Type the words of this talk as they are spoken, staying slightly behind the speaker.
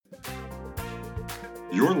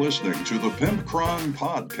You're listening to the Pimpcron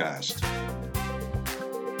Podcast.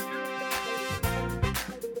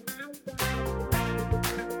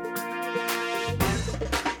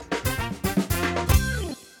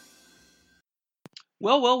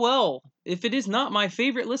 Well. If it is not my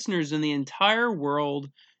favorite listeners in the entire world,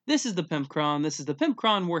 this is the Pimpcron. This is the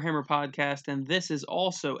Pimpcron Warhammer Podcast, and this is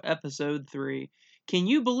also episode 3. Can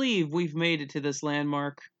you believe we've made it to this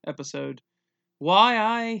landmark episode? Why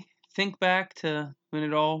I think back to when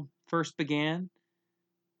it all first began,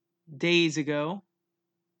 days ago,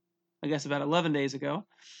 I guess about 11 days ago,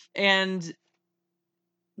 and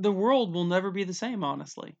the world will never be the same,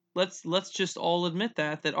 honestly. Let's just all admit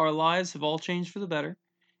that our lives have all changed for the better.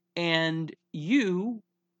 And you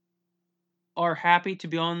are happy to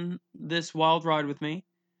be on this wild ride with me.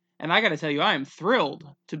 And I got to tell you, I am thrilled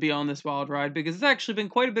to be on this wild ride because it's actually been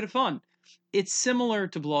quite a bit of fun. It's similar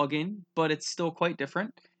to blogging, but it's still quite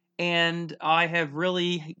different. And I have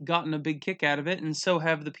really gotten a big kick out of it, and so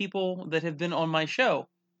have the people that have been on my show.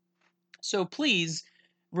 So please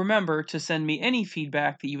remember to send me any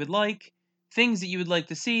feedback that you would like, things that you would like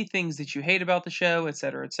to see, things that you hate about the show,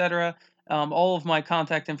 etc., etc. All of my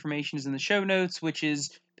contact information is in the show notes, which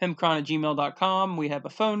is pimpcron@gmail.com. We have a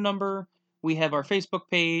phone number. We have our Facebook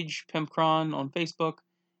page, Pimpcron on Facebook.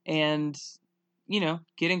 And,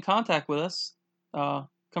 get in contact with us. Come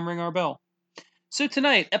ring our bell. So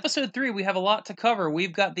tonight, episode 3, we have a lot to cover.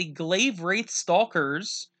 We've got the Glaive Wraith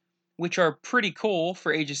Stalkers, which are pretty cool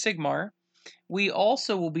for Age of Sigmar. We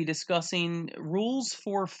also will be discussing rules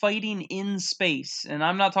for fighting in space. And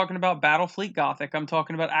I'm not talking about Battlefleet Gothic. I'm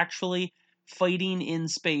talking about actually fighting in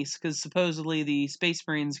space, because supposedly the Space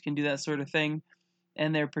Marines can do that sort of thing,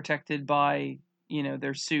 and they're protected by,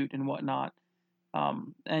 their suit and whatnot.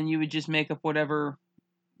 And you would just make up whatever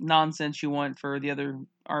nonsense you want for the other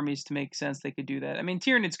armies to make sense. They could do that. I mean,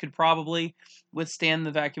 Tyranids could probably withstand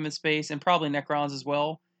the vacuum of space, and probably Necrons as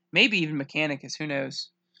well. Maybe even Mechanicus, who knows?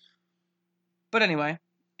 But anyway,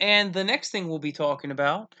 and the next thing we'll be talking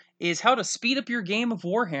about is how to speed up your game of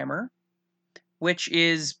Warhammer, which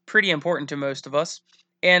is pretty important to most of us.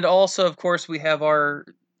 And also, of course, we have our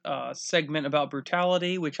segment about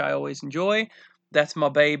brutality, which I always enjoy. That's my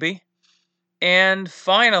baby. And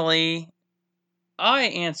finally, I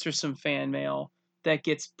answer some fan mail that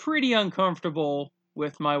gets pretty uncomfortable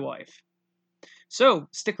with my wife. So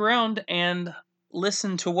stick around and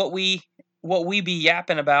listen to what we be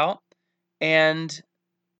yapping about. And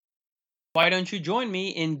why don't you join me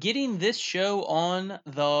in getting this show on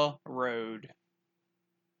the road?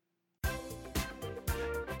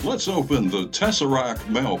 Let's open the Tesseract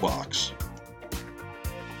mailbox.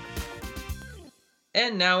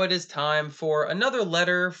 And now it is time for another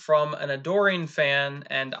letter from an adoring fan,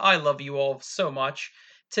 and I love you all so much.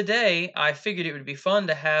 Today, I figured it would be fun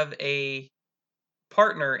to have a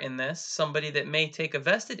partner in this, somebody that may take a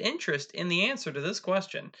vested interest in the answer to this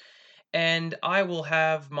question. And I will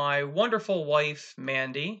have my wonderful wife,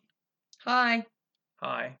 Mandy. Hi.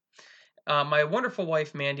 Hi. My wonderful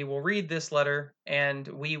wife, Mandy, will read this letter, and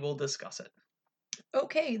we will discuss it.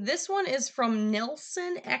 Okay, this one is from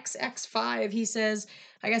Nelson XX5. He says,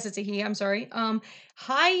 I guess it's a he, I'm sorry.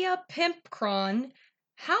 Hiya Pimpcron.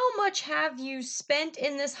 How much have you spent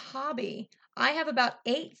in this hobby? I have about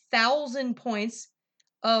 8,000 points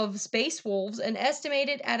of Space Wolves and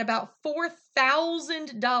estimated at about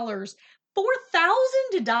 $4,000.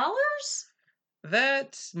 $4,000?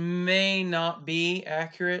 That may not be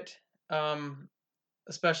accurate,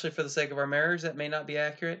 especially for the sake of our marriage. That may not be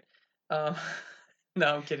accurate.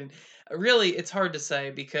 No, I'm kidding. Really, it's hard to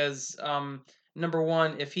say because, number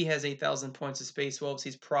one, if he has 8,000 points of Space Wolves,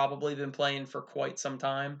 he's probably been playing for quite some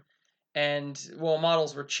time. And, well,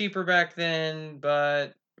 models were cheaper back then,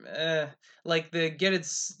 but, like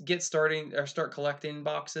the start collecting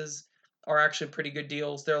boxes are actually pretty good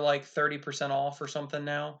deals. They're like 30% off or something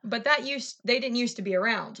now. But they didn't used to be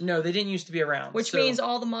around. No, they didn't used to be around. Which means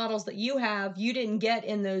all the models that you have, you didn't get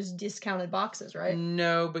in those discounted boxes, right?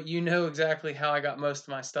 No, but you know exactly how I got most of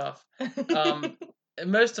my stuff.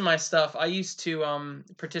 Most of my stuff, I used to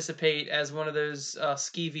participate as one of those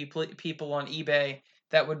skeevy people on eBay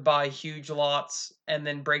that would buy huge lots and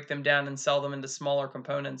then break them down and sell them into smaller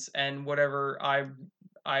components. And whatever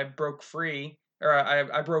I broke free, or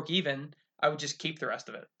I broke even, I would just keep the rest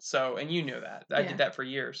of it. So, and you knew that. I did that for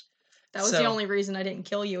years. That was the only reason I didn't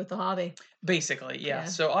kill you with the hobby. Basically, yeah.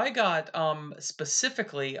 So I got,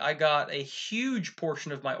 specifically, I got a huge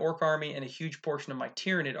portion of my Orc army and a huge portion of my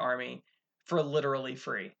Tyranid army for literally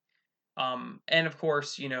free. And of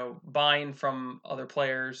course, buying from other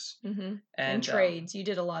players And and trades. You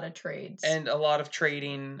did a lot of trades. and a lot of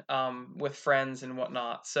trading with friends and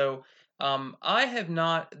whatnot. So I have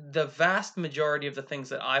not, the vast majority of the things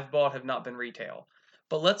that I've bought have not been retail.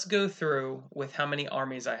 But let's go through with how many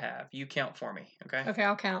armies I have. You count for me, okay? Okay,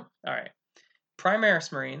 I'll count. All right.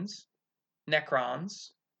 Primaris Marines, Necrons,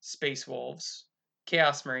 Space Wolves,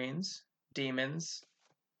 Chaos Marines, Demons,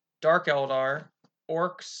 Dark Eldar,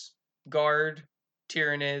 Orcs, Guard,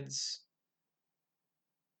 Tyranids,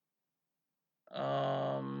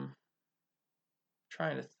 trying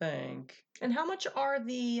to think. And how much are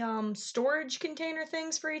the storage container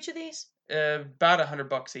things for each of these? About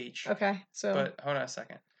 $100 each. Okay, so. But hold on a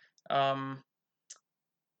second. I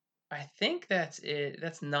think that's it.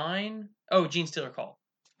 That's 9. Oh, Genestealer Call.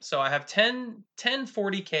 So I have 10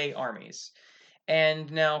 40K armies. And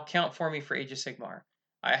now count for me for Age of Sigmar.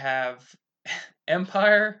 I have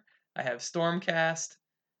Empire, I have Stormcast,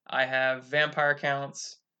 I have Vampire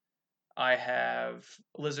Counts, I have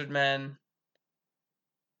Lizardmen,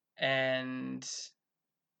 and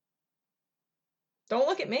Don't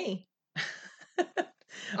look at me.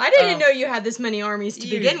 I didn't know you had this many armies to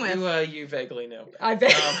begin with. You vaguely knew. I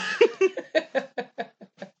bet.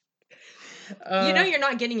 You're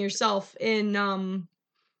not getting yourself in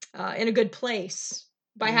a good place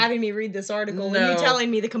by having me read this article and you telling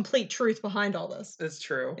me the complete truth behind all this. That's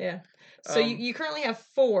true. Yeah. So you currently have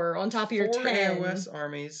 4 on top of your 4 10. AOS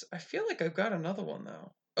armies. I feel like I've got another one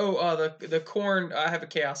though. Oh, the Khorne. I have a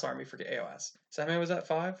Chaos army for AOS. So how many was that?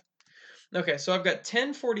 5? Okay, so I've got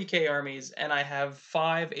 10 40K armies and I have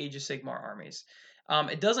 5 Age of Sigmar armies.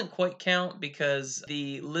 It doesn't quite count because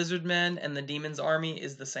the Lizardmen and the Demons army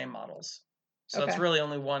is the same models. So it's really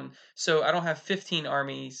only one. So I don't have 15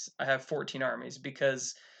 armies. I have 14 armies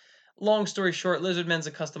because, long story short, Lizardmen's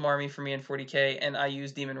a custom army for me in 40K and I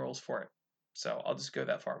use demon rules for it. So I'll just go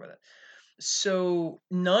that far with it. So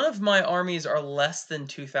none of my armies are less than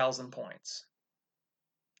 2,000 points.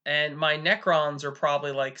 And my Necrons are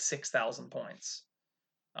probably like 6,000 points.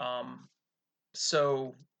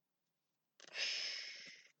 So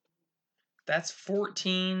that's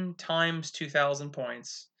 14 times 2,000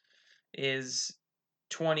 points is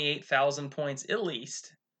 28,000 points at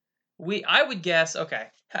least. I would guess, okay,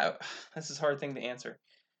 this is a hard thing to answer.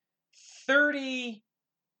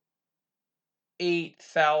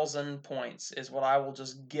 38,000 points is what I will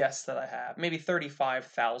just guess that I have. Maybe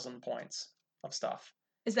 35,000 points of stuff.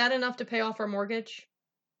 Is that enough to pay off our mortgage?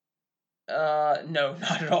 No,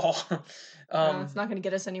 not at all. It's not going to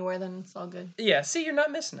get us anywhere. Then it's all good. Yeah, see, you're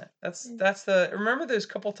not missing it. That's the. Remember those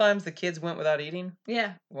couple times the kids went without eating?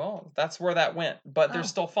 Yeah. Well, that's where that went, but they're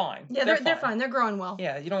still fine. Yeah, they're fine. They're growing well.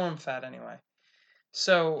 Yeah, you don't want them fat anyway.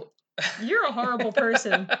 So. You're a horrible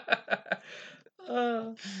person.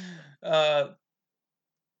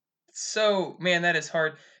 So, man, that is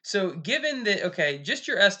hard. So, given that, okay, just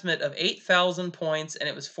your estimate of 8,000 points and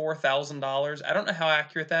it was $4,000, I don't know how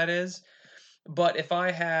accurate that is, but if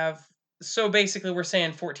I have, so basically we're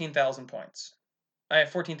saying 14,000 points. I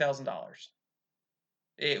have $14,000.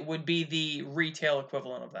 It would be the retail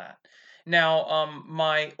equivalent of that. Now,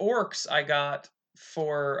 my orcs I got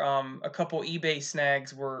for a couple eBay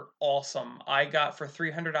snags were awesome. I got for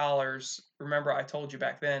 $300. Remember, I told you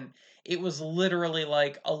back then, it was literally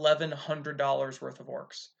like $1,100 worth of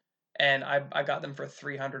orcs. And I got them for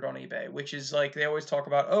 $300 on eBay, which is like, they always talk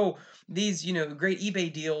about, oh, these, great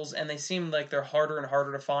eBay deals, and they seem like they're harder and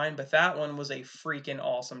harder to find, but that one was a freaking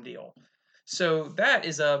awesome deal. So that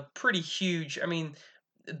is a pretty huge, I mean,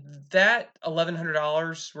 that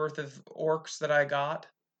 $1,100 worth of orcs that I got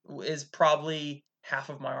is probably half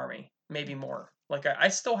of my army, maybe more. Like I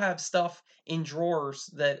still have stuff in drawers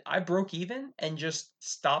that I broke even and just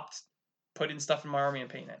stopped putting stuff in my army and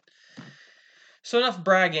painting it. So enough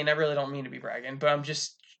bragging. I really don't mean to be bragging, but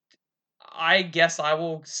I guess I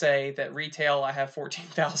will say that retail I have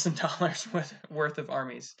 $14,000 worth of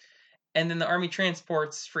armies. And then the army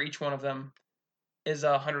transports for each one of them is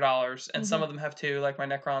 $100, and some of them have 2, like my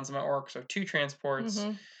Necrons and my Orcs, so 2 transports,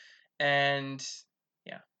 and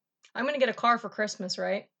yeah. I'm gonna get a car for Christmas,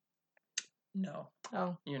 right? No.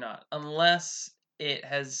 Oh. You're not, unless it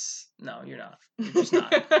has. No, you're not. You're just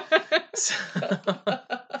not.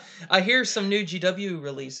 I hear some new GW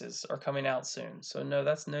releases are coming out soon, so no,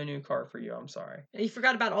 that's no new car for you. I'm sorry. You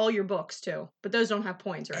forgot about all your books too, but those don't have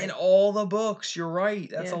points, right? And all the books, you're right.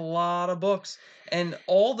 That's a lot of books, and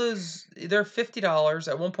all those they're $50.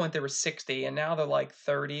 At one point they were $60, and now they're like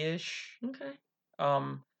 $30-ish. Okay.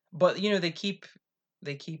 But they keep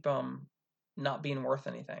not being worth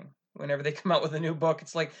anything. Whenever they come out with a new book,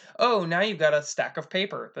 it's like, oh, now you've got a stack of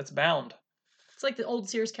paper that's bound. It's like the old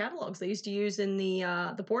Sears catalogs they used to use in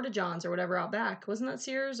the Porta-Johns or whatever out back. Wasn't that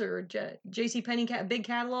Sears or J.C. Penney big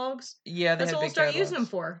catalogs? Yeah, they That's had what we'll big start using them catalogs.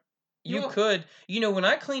 for. You won't- could. When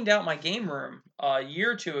I cleaned out my game room a year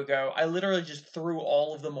or two ago, I literally just threw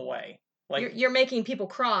all of them away. You're making people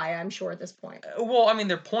cry, I'm sure, at this point. Well, I mean,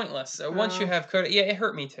 they're pointless. Once you Oh. have code, yeah, it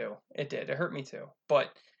hurt me too. It did. It hurt me too.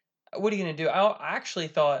 But what are you gonna do? I actually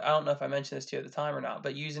thought, I don't know if I mentioned this to you at the time or not,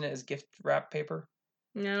 but using it as gift wrap paper,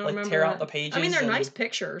 No, I don't like remember tear out that. the pages. I mean, they're nice and-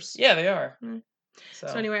 pictures. Yeah, they are. Mm. So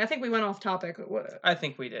So anyway, I think we went off topic. I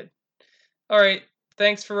think we did. All right.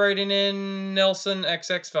 Thanks for writing in, Nelson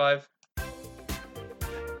XX5.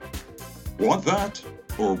 Want that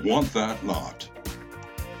or want that not?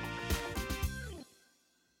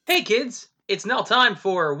 Hey kids, it's now time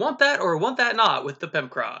for Want That or Want That Not with the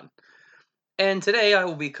Pimpcron. And today I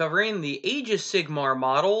will be covering the Age of Sigmar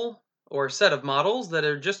model, or set of models, that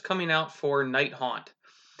are just coming out for Nighthaunt.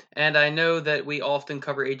 And I know that we often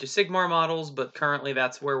cover Age of Sigmar models, but currently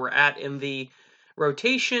that's where we're at in the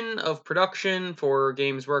rotation of production for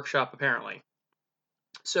Games Workshop, apparently.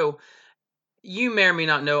 So, you may or may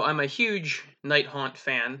not know, I'm a huge Nighthaunt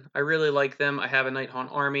fan. I really like them. I have a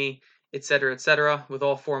Nighthaunt army, etc., with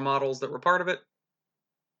all 4 models that were part of it.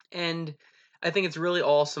 And I think it's really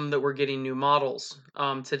awesome that we're getting new models.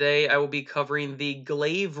 Today I will be covering the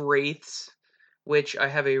Glaive Wraiths, which I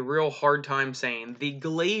have a real hard time saying. The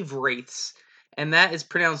Glaive Wraiths, and that is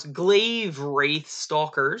pronounced Glaive Wraith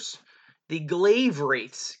Stalkers. The Glaive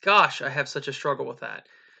Wraiths. Gosh, I have such a struggle with that.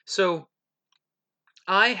 So,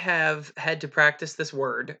 I have had to practice this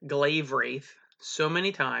word, Glaive Wraith, so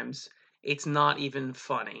many times, it's not even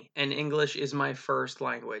funny. And English is my first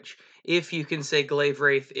language. If you can say Glaive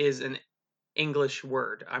Wraith is an English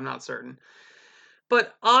word, I'm not certain.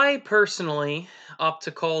 But I personally opt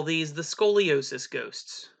to call these the Scoliosis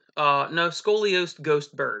Ghosts. No, Scoliosis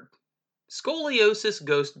Ghost Bird. Scoliosis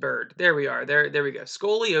Ghost Bird. There we are. There we go.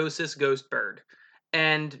 Scoliosis Ghost Bird.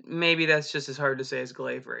 And maybe that's just as hard to say as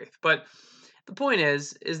Glaive Wraith. But the point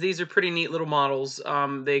is these are pretty neat little models.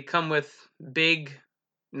 They come with big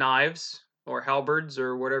knives or halberds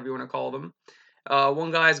or whatever you want to call them.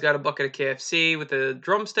 One guy's got a bucket of KFC with a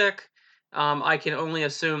drumstick. I can only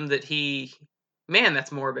assume that man,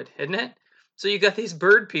 that's morbid, isn't it? So you got these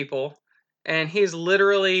bird people, and he's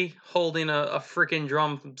literally holding a freaking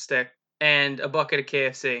drumstick and a bucket of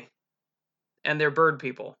KFC. And they're bird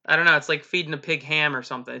people. I don't know, it's like feeding a pig ham or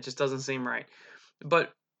something. It just doesn't seem right.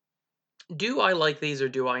 But do I like these or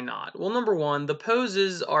do I not? Well, number one, the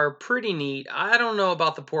poses are pretty neat. I don't know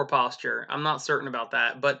about the poor posture. I'm not certain about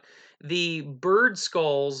that. But the bird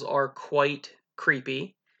skulls are quite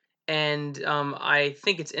creepy. And I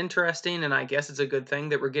think it's interesting, and I guess it's a good thing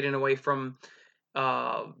that we're getting away from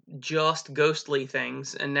just ghostly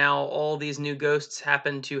things. And now all these new ghosts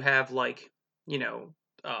happen to have, like,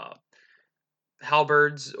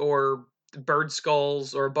 halberds or bird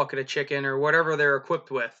skulls or a bucket of chicken or whatever they're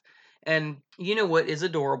equipped with. And you know what is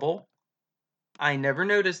adorable? I never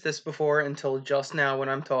noticed this before until just now when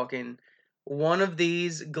I'm talking. One of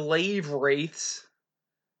these Glaive Wraiths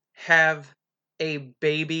have a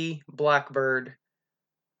baby blackbird,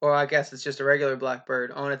 or I guess it's just a regular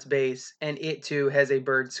blackbird, on its base, and it too has a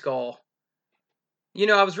bird skull.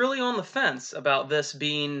 I was really on the fence about this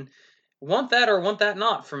being want that or want that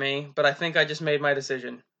not for me, but I think I just made my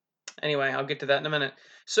decision. Anyway, I'll get to that in a minute.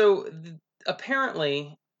 So,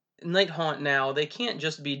 apparently, Nighthaunt now, they can't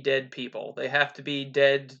just be dead people. They have to be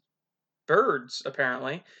dead birds,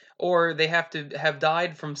 apparently, or they have to have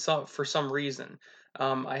died for some reason.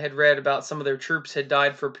 I had read about some of their troops had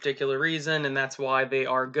died for a particular reason, and that's why they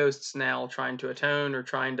are ghosts now, trying to atone or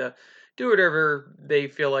trying to do whatever they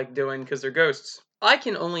feel like doing because they're ghosts. I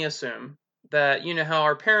can only assume that, how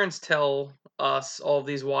our parents tell us all of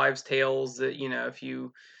these wives' tales that, if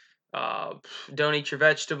you don't eat your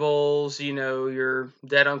vegetables, your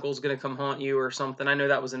dead uncle's gonna come haunt you or something. I know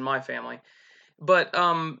that was in my family. But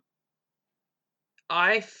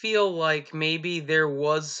I feel like maybe there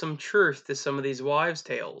was some truth to some of these wives'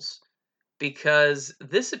 tales, because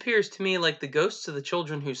this appears to me like the ghosts of the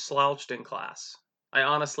children who slouched in class. I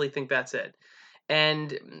honestly think that's it.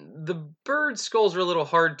 And the bird skulls are a little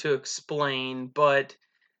hard to explain, but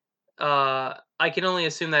I can only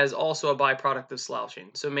assume that is also a byproduct of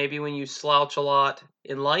slouching. So maybe when you slouch a lot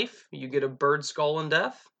in life, you get a bird skull in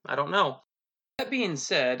death? I don't know. That being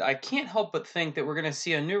said, I can't help but think that we're going to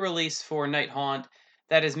see a new release for Nighthaunt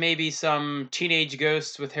that is maybe some teenage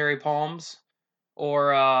ghosts with hairy palms,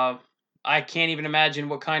 or I can't even imagine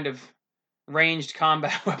what kind of ranged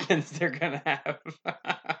combat weapons they're going to have.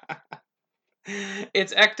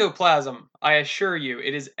 It's ectoplasm. I assure you,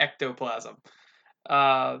 it is ectoplasm.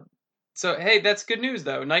 So, hey, that's good news,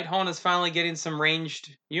 though. Nighthaunt is finally getting some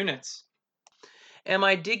ranged units. Am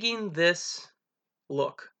I digging this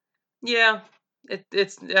look? Yeah,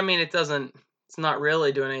 it's. I mean, it doesn't. It's not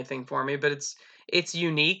really doing anything for me, but it's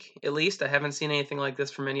unique. At least I haven't seen anything like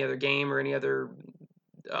this from any other game or any other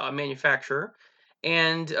manufacturer.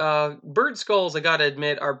 And bird skulls, I gotta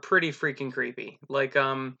admit, are pretty freaking creepy. Like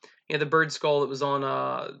the bird skull that was on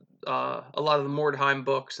a lot of the Mordheim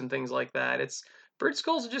books and things like that. It's bird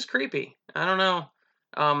skulls are just creepy. I don't know,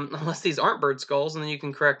 unless these aren't bird skulls, and then you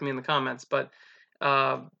can correct me in the comments. But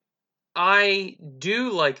uh, I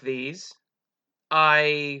do like these.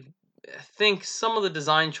 I think some of the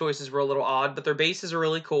design choices were a little odd, but their bases are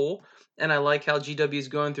really cool, and I like how GW is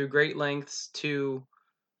going through going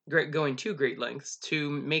to great lengths to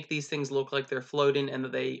make these things look like they're floating and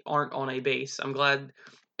that they aren't on a base. I'm glad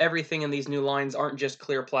everything in these new lines aren't just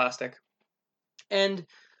clear plastic. And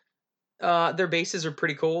their bases are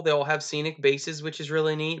pretty cool. They all have scenic bases, which is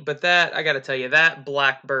really neat. But that, I gotta tell you, that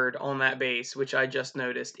blackbird on that base, which I just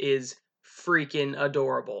noticed, is freaking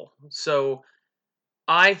adorable. So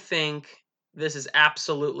I think this is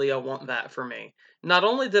absolutely a want that for me. Not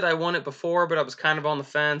only did I want it before, but I was kind of on the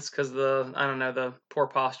fence because I don't know, the poor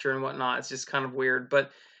posture and whatnot. It's just kind of weird.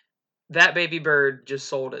 But that baby bird just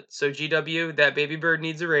sold it. So GW, that baby bird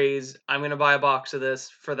needs a raise. I'm going to buy a box of this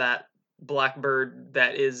for that blackbird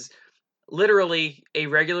that is literally a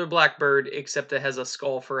regular blackbird, except it has a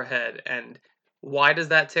skull for a head. And why does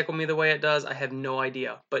that tickle me the way it does? I have no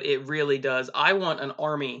idea, but it really does. I want an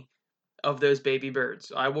army of those baby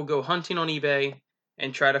birds. I will go hunting on eBay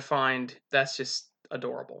and try to find. That's just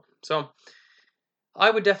adorable. So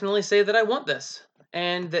I would definitely say that I want this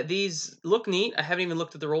and that these look neat. I haven't even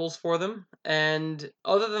looked at the rolls for them. And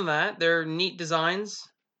other than that, they're neat designs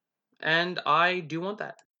and I do want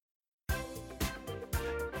that.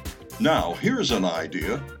 Now, here's an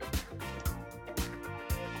idea.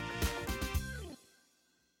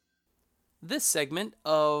 This segment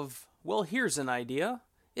of Well, Here's an Idea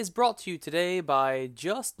is brought to you today by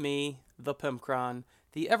just me, the Pimpcron,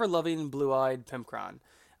 the ever-loving blue-eyed Pimpcron.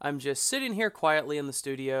 I'm just sitting here quietly in the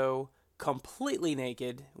studio, completely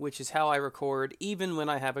naked, which is how I record even when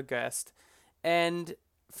I have a guest. And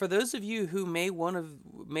for those of you who may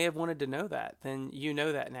have wanted to know that, then you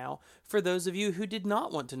know that now. For those of you who did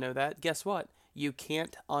not want to know that, guess what? You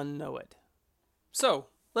can't unknow it. So,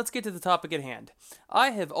 let's get to the topic at hand.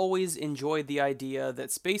 I have always enjoyed the idea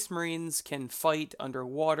that Space Marines can fight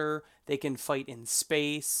underwater, they can fight in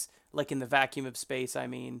space, like in the vacuum of space, I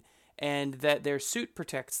mean, and that their suit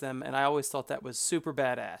protects them, and I always thought that was super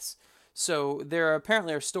badass. So there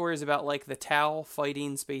apparently are stories about like the Tau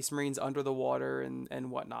fighting Space Marines under the water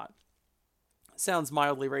and whatnot. Sounds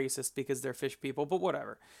mildly racist because they're fish people, but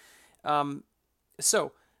whatever.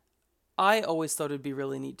 So I always thought it'd be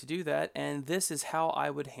really neat to do that, and this is how I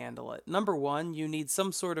would handle it. Number one, you need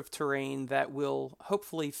some sort of terrain that will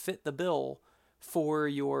hopefully fit the bill for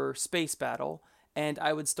your space battle, and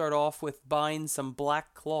I would start off with buying some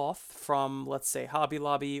black cloth from, let's say, Hobby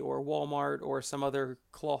Lobby or Walmart or some other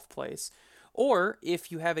cloth place. Or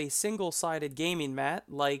if you have a single-sided gaming mat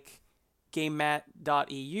like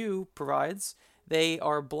GameMat.eu provides, they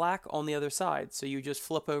are black on the other side. So you just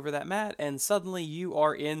flip over that mat and suddenly you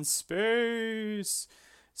are in space.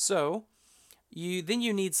 So you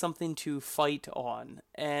need something to fight on.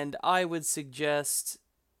 And I would suggest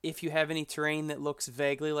if you have any terrain that looks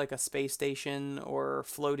vaguely like a space station or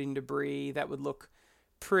floating debris, that would look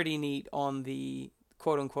pretty neat on the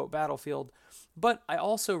quote-unquote battlefield. But I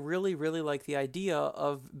also really, really like the idea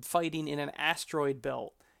of fighting in an asteroid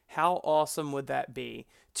belt. How awesome would that be?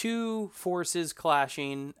 Two forces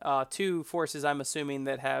clashing, two forces I'm assuming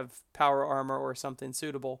that have power armor or something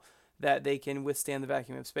suitable that they can withstand the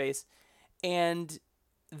vacuum of space. And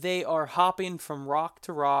they are hopping from rock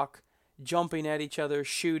to rock, jumping at each other,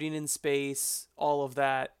 shooting in space, all of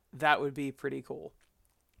that. That would be pretty cool.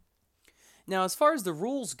 Now, as far as the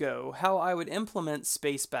rules go, how I would implement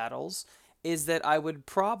space battles is that I would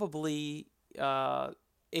probably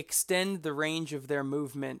extend the range of their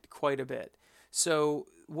movement quite a bit. So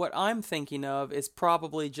what I'm thinking of is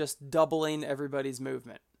probably just doubling everybody's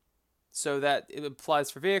movement. So that it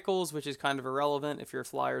applies for vehicles, which is kind of irrelevant if you're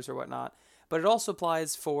flyers or whatnot, but it also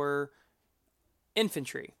applies for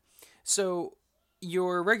infantry. So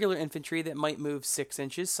your regular infantry that might move 6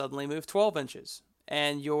 inches suddenly move 12 inches.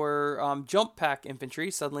 And your jump pack infantry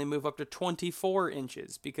suddenly move up to 24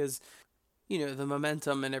 inches because, the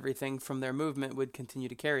momentum and everything from their movement would continue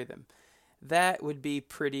to carry them. That would be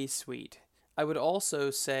pretty sweet. I would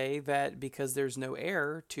also say that because there's no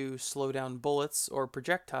air to slow down bullets or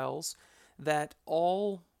projectiles, that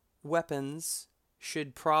all weapons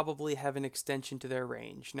should probably have an extension to their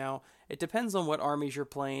range. Now, it depends on what armies you're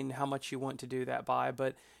playing, how much you want to do that by,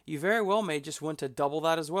 but you very well may just want to double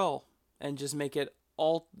that as well and just make it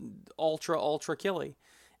ultra killy.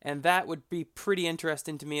 And that would be pretty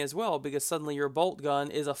interesting to me as well, because suddenly your bolt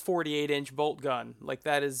gun is a 48-inch bolt gun. Like,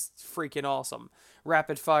 that is freaking awesome.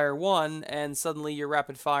 Rapid fire 1, and suddenly you're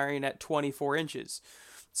rapid firing at 24 inches.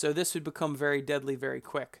 So this would become very deadly very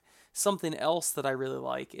quick. Something else that I really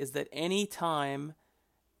like is that any time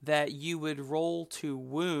that you would roll to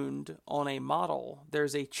wound on a model,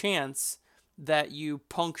 there's a chance that you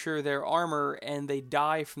puncture their armor and they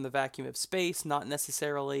die from the vacuum of space, not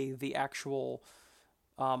necessarily the actual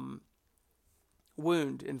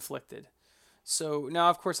wound inflicted. So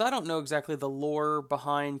now, of course, I don't know exactly the lore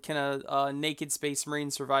behind can a naked Space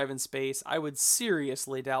Marine survive in space. I would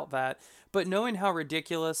seriously doubt that. But knowing how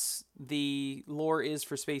ridiculous the lore is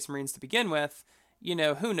for Space Marines to begin with,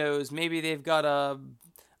 who knows? Maybe they've got a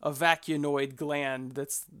vacuonoid gland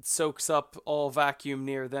that soaks up all vacuum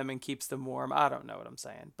near them and keeps them warm. I don't know what I'm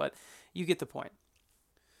saying, but you get the point.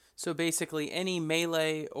 So basically, any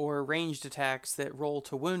melee or ranged attacks that roll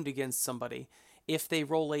to wound against somebody, if they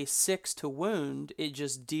roll a 6 to wound, it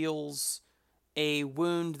just deals a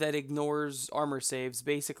wound that ignores armor saves,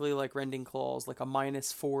 basically like Rending Claws, like a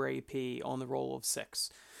 -4 AP on the roll of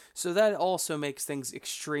 6. So that also makes things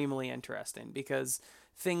extremely interesting, because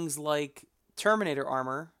things like Terminator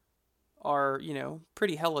armor are,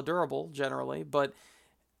 pretty hella durable generally, but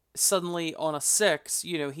suddenly on a 6,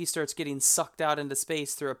 he starts getting sucked out into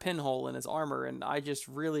space through a pinhole in his armor, and I just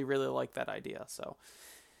really, really like that idea. So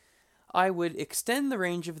I would extend the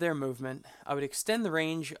range of their movement, I would extend the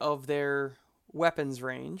range of their weapons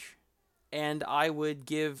range, and I would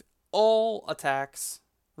give all attacks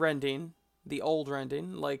rending, the old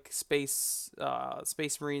rending, like Space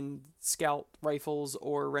Marine Scout rifles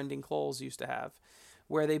or Rending Claws used to have,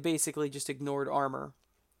 where they basically just ignored armor.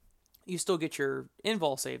 You still get your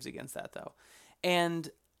invul saves against that, though.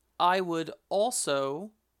 And I would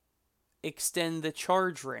also extend the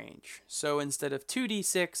charge range. So instead of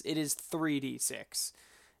 2d6, it is 3d6.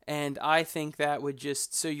 And I think that would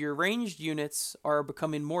so your ranged units are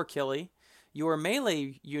becoming more killy, your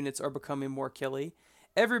melee units are becoming more killy,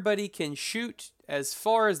 everybody can shoot as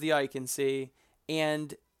far as the eye can see,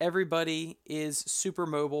 and everybody is super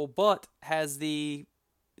mobile, but has the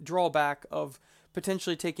drawback of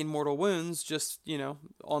potentially taking mortal wounds just,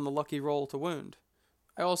 on the lucky roll to wound.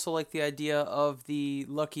 I also like the idea of the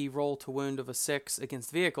lucky roll to wound of a 6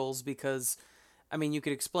 against vehicles, because, you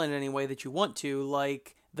could explain it any way that you want to,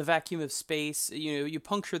 like the vacuum of space, you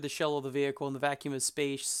puncture the shell of the vehicle and the vacuum of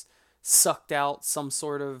space sucked out some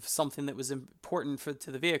sort of something that was important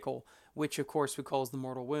to the vehicle, which of course would cause the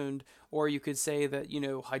mortal wound. Or you could say that,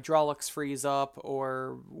 hydraulics freeze up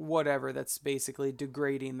or whatever, that's basically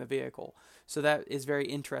degrading the vehicle. So that is very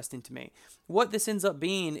interesting to me. What this ends up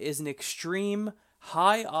being is an extreme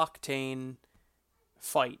high octane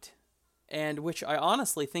fight, and which I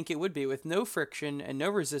honestly think it would be, with no friction and no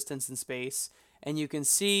resistance in space, and you can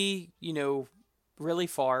see, really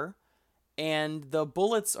far, and the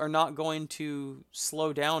bullets are not going to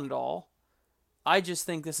slow down at all. I just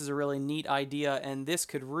think this is a really neat idea, and this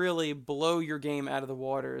could really blow your game out of the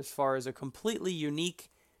water as far as a completely unique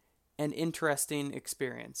and interesting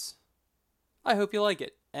experience. I hope you like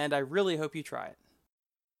it, and I really hope you try it.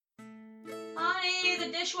 Honey,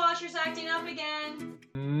 the dishwasher's acting up again.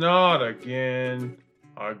 Not again.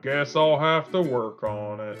 I guess I'll have to work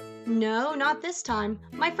on it. No, not this time.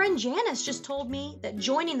 My friend Janice just told me that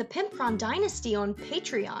joining the Pimpcron Dynasty on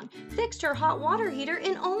Patreon fixed her hot water heater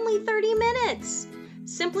in only 30 minutes.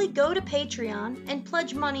 Simply go to Patreon and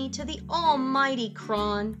pledge money to the almighty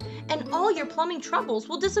Kron, and all your plumbing troubles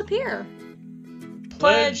will disappear.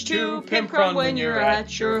 Pledge to Pimpcron when you're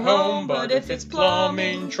at your home, but if it's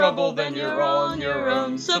plumbing trouble, then you're on your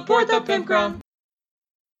own. Support the Pimpcron!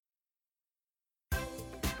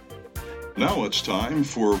 Now it's time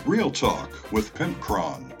for Real Talk with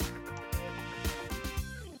Pimpcron.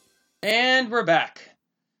 And we're back.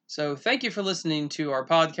 So thank you for listening to our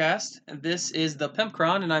podcast. This is the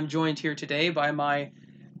Pimpcron, and I'm joined here today by my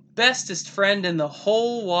bestest friend in the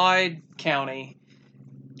whole wide county,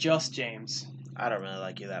 Just James. I don't really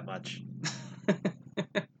like you that much.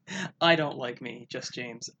 I don't like me, Just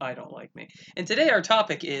James. I don't like me. And today our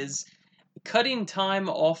topic is cutting time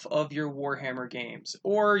off of your Warhammer games,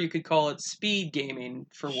 or you could call it speed gaming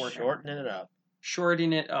for Warhammer.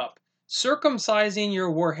 Shortening it up. Circumcising your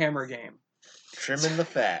Warhammer game. Trimming the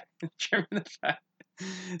fat. Trimming the fat.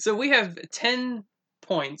 So we have 10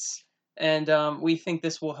 points, and we think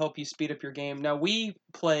this will help you speed up your game. Now, we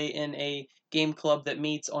play in a game club that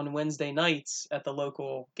meets on Wednesday nights at the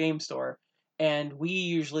local game store, and we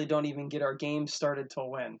usually don't even get our games started till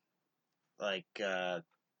when? Like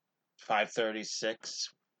 5:36,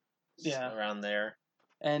 Yeah. around there.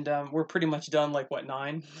 And we're pretty much done like what,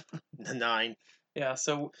 9? 9. Yeah,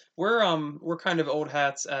 so we're kind of old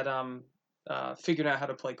hats at figuring out how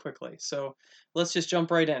to play quickly. So let's just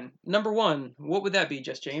jump right in. Number 1, what would that be,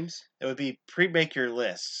 Just James? It would be pre-make your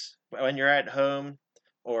lists when you're at home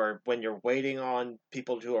or when you're waiting on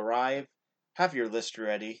people to arrive. Have your list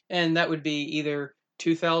ready. And that would be either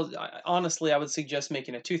 2000. Honestly, I would suggest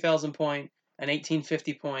making a 2000 point, an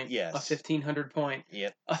 1850 point, Yes. a 1500 point,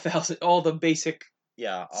 Yep. 1000, all the basic.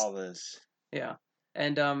 Yeah, all those. Yeah.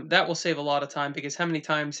 And that will save a lot of time, because how many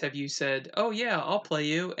times have you said, "Oh yeah, I'll play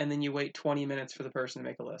you," and then you wait 20 minutes for the person to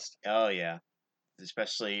make a list? Oh yeah,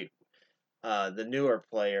 especially the newer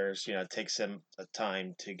players. It takes them a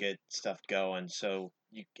time to get stuff going. So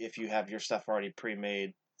if you have your stuff already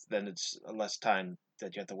pre-made, then it's less time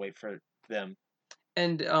that you have to wait for them.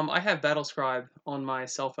 And I have Battlescribe on my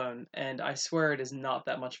cell phone, and I swear it is not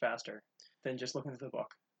that much faster than just looking through the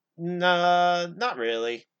book. No, not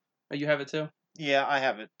really. Oh, you have it too? Yeah, I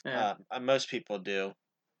have it. Yeah. Most people do.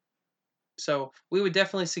 So we would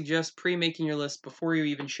definitely suggest pre-making your list before you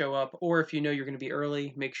even show up, or if you know you're going to be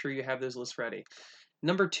early, make sure you have those lists ready.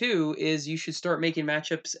 Number 2 is you should start making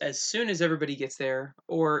matchups as soon as everybody gets there,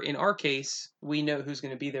 or in our case, we know who's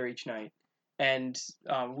going to be there each night. And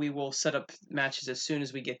we will set up matches as soon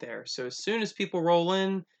as we get there. So as soon as people roll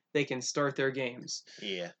in, they can start their games.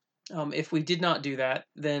 Yeah. If we did not do that,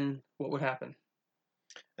 then what would happen?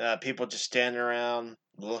 People just standing around,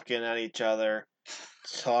 looking at each other,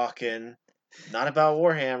 talking. Not about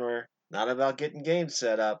Warhammer, not about getting games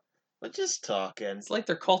set up, but just talking. It's like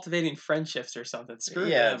they're cultivating friendships or something. Screw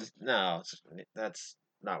Yeah, them. no, that's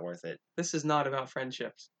not worth it. This is not about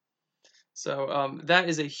friendships. So that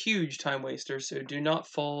is a huge time waster, so do not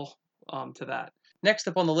fall to that. Next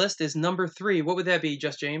up on the list is number 3. What would that be,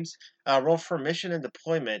 Just James? Roll for mission and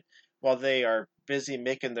deployment while they are busy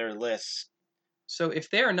making their lists. So if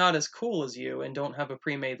they are not as cool as you and don't have a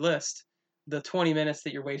pre-made list, the 20 minutes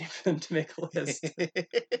that you're waiting for them to make a list,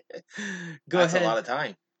 That's a lot of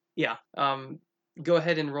time. Yeah. Go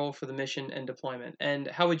ahead and roll for the mission and deployment. And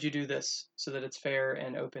how would you do this so that it's fair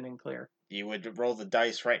and open and clear? You would roll the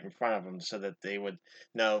dice right in front of them so that they would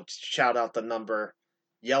know, shout out the number,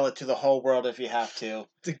 yell it to the whole world if you have to.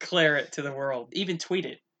 Declare it to the world. Even tweet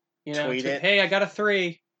it. Tweet it. Hey, I got a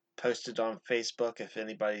 3. Post it on Facebook if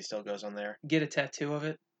anybody still goes on there. Get a tattoo of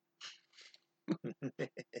it.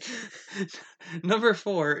 Number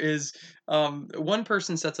 4 is one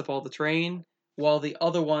person sets up all the terrain while the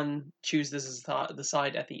other one chooses the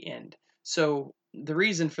side at the end. So the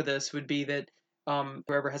reason for this would be that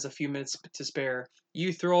whoever has a few minutes to spare,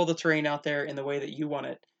 you throw all the terrain out there in the way that you want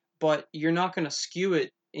it, but you're not going to skew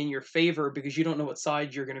it in your favor because you don't know what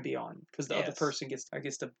side you're going to be on, because the other person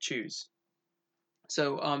gets to choose.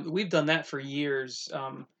 So we've done that for years.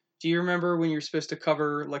 Do you remember when you're supposed to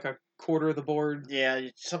cover like a quarter of the board? Yeah,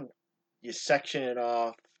 you section it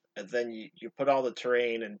off, and then you put all the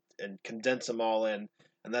terrain and condense them all in,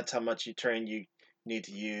 and that's how much terrain you need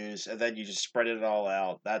to use, and then you just spread it all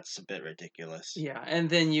out. That's a bit ridiculous. Yeah, and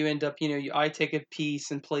then you end up, I take a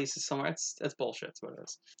piece and place it somewhere. That's bullshit. That's what it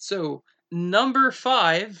is. So number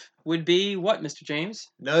 5 would be what, Mr. James?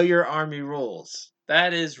 Know your army rules.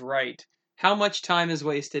 That is right. How much time is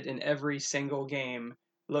wasted in every single game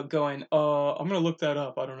I'm gonna look that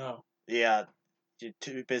up. I don't know. Yeah, you're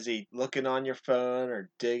too busy looking on your phone or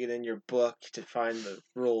digging in your book to find the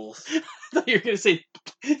rules. I thought you were gonna say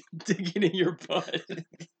digging in your butt.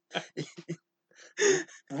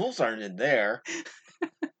 Rules aren't in there.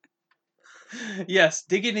 Yes,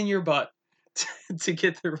 dig it in your butt to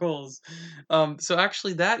get the rules. So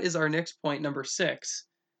actually, that is our next point, number 6.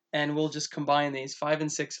 And we'll just combine these 5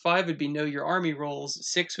 and 6. 5 would be know your army rules.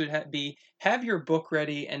 6 would be have your book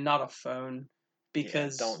ready and not a phone,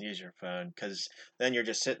 because don't use your phone, because then you're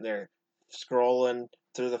just sitting there scrolling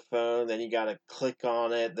through the phone. Then you gotta click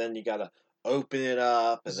on it. Then you gotta open it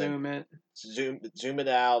up and zoom it, zoom it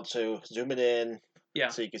out, so zoom it in. Yeah.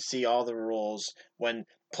 So you can see all the rules. When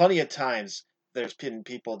plenty of times there's been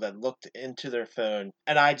people that looked into their phone,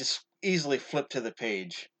 and I just easily flipped to the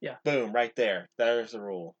page. Yeah. Boom, right there. There's the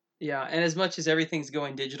rule. Yeah, and as much as everything's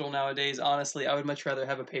going digital nowadays, honestly, I would much rather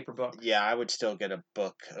have a paper book. Yeah, I would still get a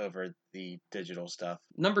book over the digital stuff.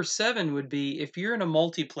 Number 7 would be if you're in a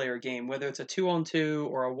multiplayer game, whether it's a 2-on-2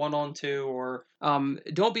 or a 1-on-2, or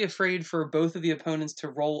don't be afraid for both of the opponents to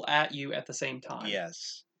roll at you at the same time.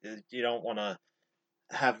 Yes. You don't want to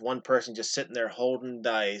have one person just sitting there holding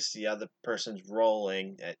dice, the other person's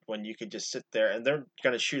rolling, when you could just sit there and they're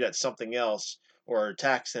going to shoot at something else or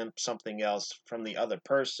attack something else from the other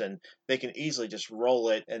person. They can easily just roll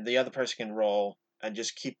it, and the other person can roll and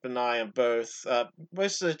just keep an eye on both.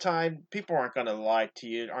 Most of the time, people aren't going to lie to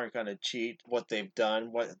you, aren't going to cheat what they've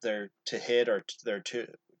done, what they're to hit or they're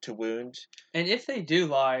to wound. And if they do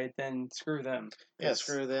lie, then screw them. Yeah,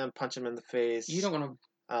 screw them. Punch them in the face. You don't want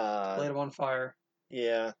to light them on fire.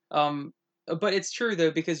 Yeah. But it's true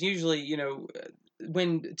though, because usually,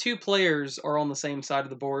 when two players are on the same side of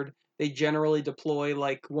the board, they generally deploy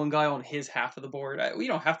like one guy on his half of the board. We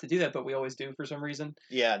don't have to do that, but we always do for some reason.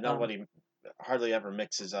 Yeah, nobody hardly ever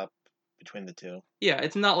mixes up between the two. Yeah,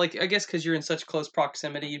 it's not like, I guess because you're in such close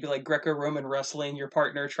proximity, you'd be like Greco-Roman wrestling your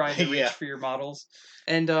partner trying to reach for your models.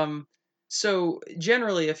 And so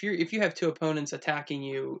generally, if you have two opponents attacking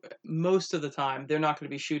you, most of the time they're not going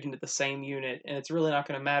to be shooting at the same unit, and it's really not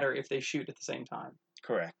going to matter if they shoot at the same time.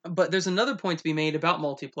 Correct. But there's another point to be made about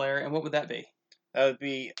multiplayer, and what would that be? That would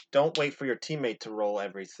be, don't wait for your teammate to roll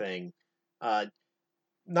everything.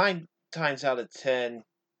 9 times out of 10,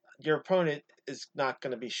 your opponent is not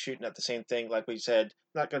going to be shooting at the same thing, like we said,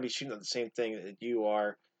 not going to be shooting at the same thing that you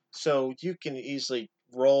are. So you can easily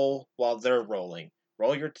roll while they're rolling.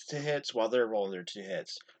 Roll your 2 hits while they're rolling their 2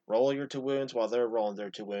 hits. Roll your 2 wounds while they're rolling their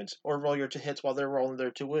 2 wounds. Or roll your 2 hits while they're rolling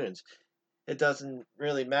their 2 wounds. It doesn't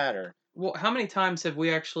really matter. Well, how many times have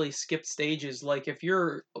we actually skipped stages? Like, if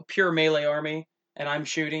you're a pure melee army and I'm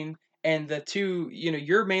shooting, and the two,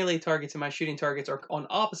 your melee targets and my shooting targets are on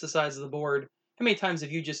opposite sides of the board, how many times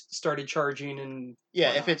have you just started charging and...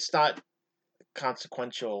 Yeah, if it's not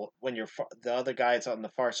consequential, when the other guy is on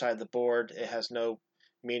the far side of the board, it has no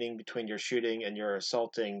meaning between your shooting and your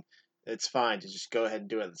assaulting. It's fine to just go ahead and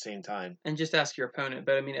do it at the same time. And just ask your opponent,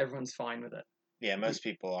 but I mean, everyone's fine with it. Yeah, most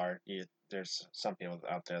people are. There's some people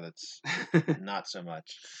out there that's not so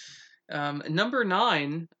much. Number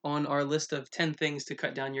 9 on our list of 10 things to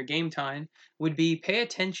cut down your game time would be pay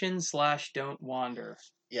attention / don't wander.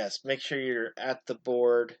 Yes, make sure you're at the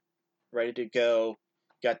board, ready to go,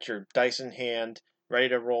 got your dice in hand, ready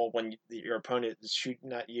to roll when your opponent is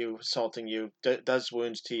shooting at you, assaulting you, does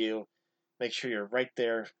wounds to you. Make sure you're right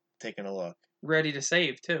there taking a look. Ready to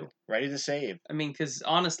save, too. Ready to save. I mean, because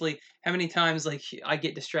honestly, how many times, like, I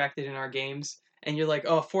get distracted in our games, and you're like,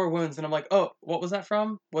 oh, 4 wounds, and I'm like, oh, what was that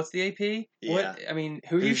from? What's the AP? Yeah. What? I mean,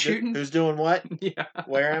 who are you shooting? Who's doing what? Yeah.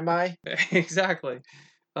 Where am I? Exactly.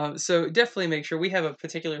 So definitely make sure. We have a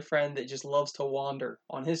particular friend that just loves to wander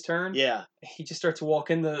on his turn. Yeah. He just starts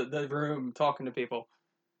walking the room talking to people.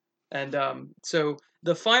 And so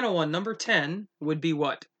the final one, number 10, would be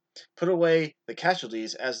what? Put away the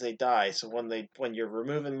casualties as they die. So when you're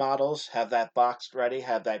removing models, have that box ready,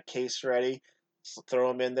 have that case ready, throw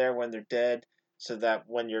them in there when they're dead, so that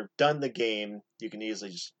when you're done the game, you can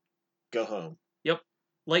easily just go home. Yep.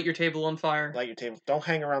 Light your table on fire. Light your table. Don't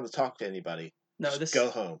hang around to talk to anybody. No, just go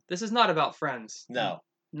home. This is not about friends. No.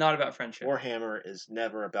 Not about friendship. Warhammer is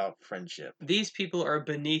never about friendship. These people are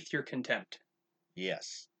beneath your contempt.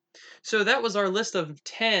 Yes. So that was our list of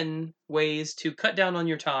 10 ways to cut down on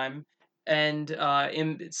your time and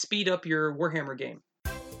speed up your Warhammer game.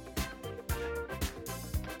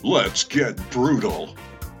 Let's get brutal.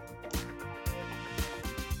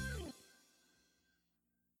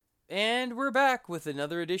 And we're back with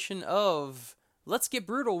another edition of Let's Get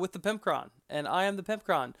Brutal with the Pimpcron. And I am the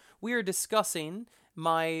Pimpcron. We are discussing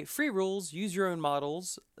my free rules, use your own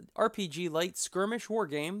models, RPG light skirmish war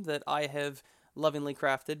game that I have lovingly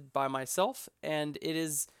crafted by myself. And it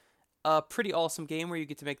is a pretty awesome game where you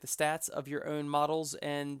get to make the stats of your own models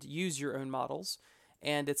and use your own models.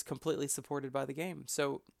 And it's completely supported by the game.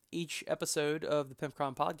 So each episode of the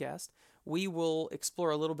Pimpcron podcast, we will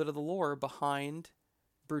explore a little bit of the lore behind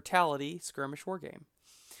Brutality Skirmish War Game.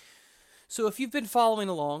 So if you've been following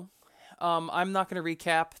along, I'm not going to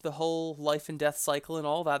recap the whole life and death cycle and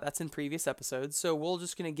all that. That's in previous episodes. So we're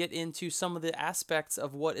just going to get into some of the aspects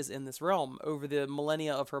of what is in this realm over the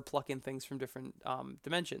millennia of her plucking things from different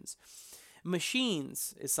dimensions.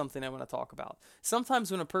 Machines is something I want to talk about.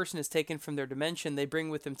 Sometimes when a person is taken from their dimension, they bring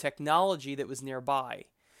with them technology that was nearby.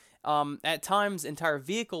 At times, entire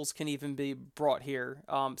vehicles can even be brought here,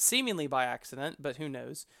 seemingly by accident, but who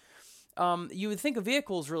knows. You would think a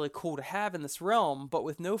vehicle is really cool to have in this realm, but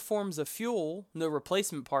with no forms of fuel, no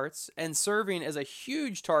replacement parts, and serving as a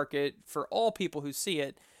huge target for all people who see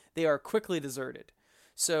it, they are quickly deserted.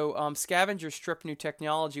 So scavengers strip new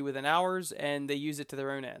technology within hours, and they use it to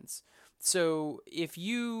their own ends. So if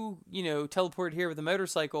you teleport here with a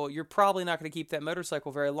motorcycle, you're probably not going to keep that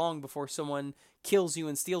motorcycle very long before someone kills you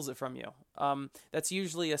and steals it from you. That's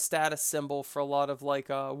usually a status symbol for a lot of like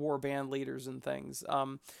war band leaders and things.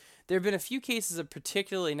 There have been a few cases of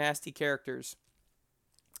particularly nasty characters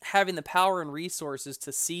having the power and resources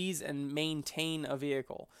to seize and maintain a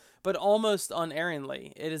vehicle, but almost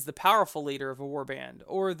unerringly, it is the powerful leader of a warband,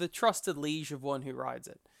 or the trusted liege of one who rides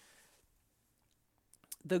it.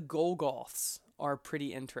 The Golgoths are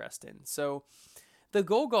pretty interesting. So, the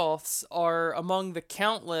Golgoths are among the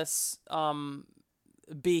countless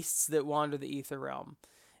beasts that wander the Ether Realm,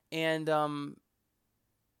 and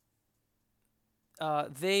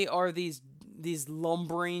they are these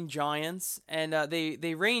lumbering giants, and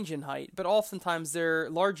they range in height, but oftentimes they're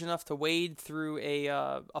large enough to wade through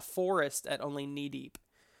a forest at only knee deep.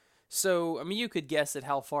 So, I mean, you could guess at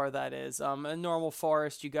how far that is. A normal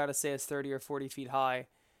forest, you got to say, is 30 or 40 feet high,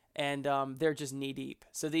 and they're just knee deep.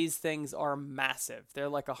 So these things are massive. They're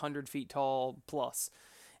like 100 feet tall plus,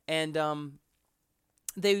 and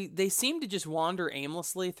they seem to just wander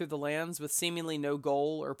aimlessly through the lands with seemingly no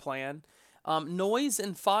goal or plan. Noise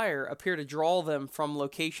and fire appear to draw them from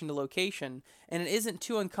location to location, and it isn't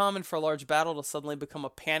too uncommon for a large battle to suddenly become a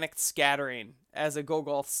panicked scattering as a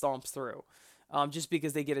Golgoth stomps through, just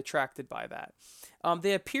because they get attracted by that.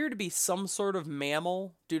 They appear to be some sort of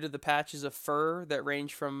mammal due to the patches of fur that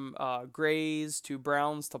range from grays to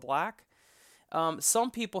browns to black. Some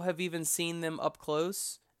people have even seen them up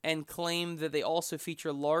close and claim that they also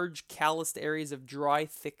feature large calloused areas of dry,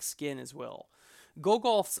 thick skin as well.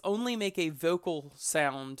 Golgoths only make a vocal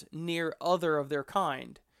sound near other of their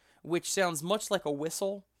kind, which sounds much like a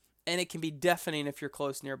whistle, and it can be deafening if you're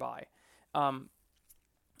close nearby. Other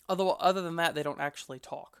than that, they don't actually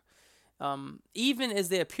talk. Even as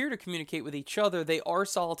they appear to communicate with each other, they are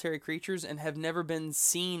solitary creatures and have never been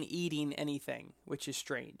seen eating anything, which is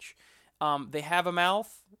strange. They have a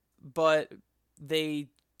mouth, but they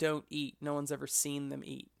don't eat. No one's ever seen them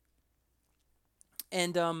eat.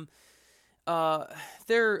 And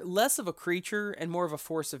they're less of a creature and more of a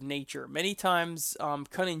force of nature. Many times,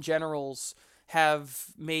 cunning generals have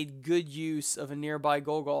made good use of a nearby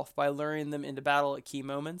Golgoth by luring them into battle at key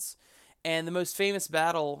moments. And the most famous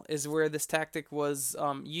battle is where this tactic was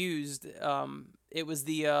used. It was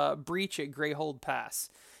the breach at Greyhold Pass.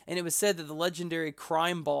 And it was said that the legendary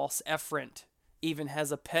crime boss, Efrint, even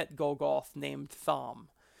has a pet Golgoth named Thom.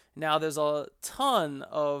 Now, there's a ton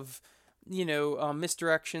of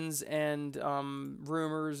misdirections and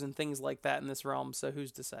rumors and things like that in this realm, so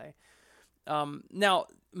who's to say? Now,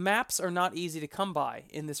 maps are not easy to come by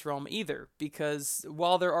in this realm either, because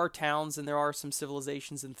while there are towns and there are some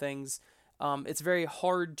civilizations and things, it's very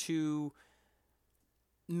hard to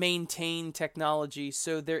maintain technology.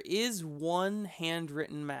 So there is one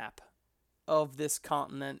handwritten map of this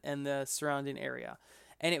continent and the surrounding area,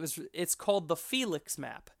 and it's called the Felix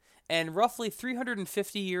map. And roughly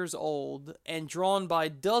 350 years old and drawn by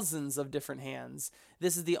dozens of different hands,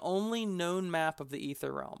 this is the only known map of the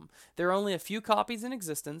Ether Realm. There are only a few copies in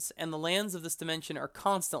existence, and the lands of this dimension are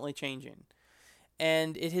constantly changing.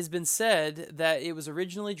 And it has been said that it was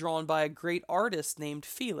originally drawn by a great artist named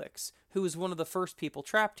Felix, who was one of the first people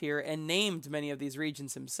trapped here and named many of these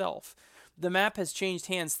regions himself. The map has changed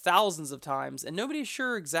hands thousands of times, and nobody is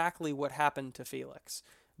sure exactly what happened to Felix.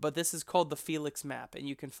 But this is called the Felix map, and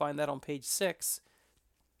you can find that on page 6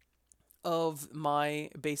 of my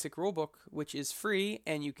basic rulebook, which is free,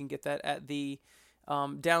 and you can get that at the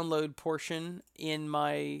download portion in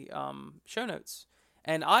my show notes.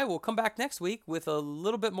 And I will come back next week with a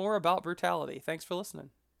little bit more about brutality. Thanks for listening.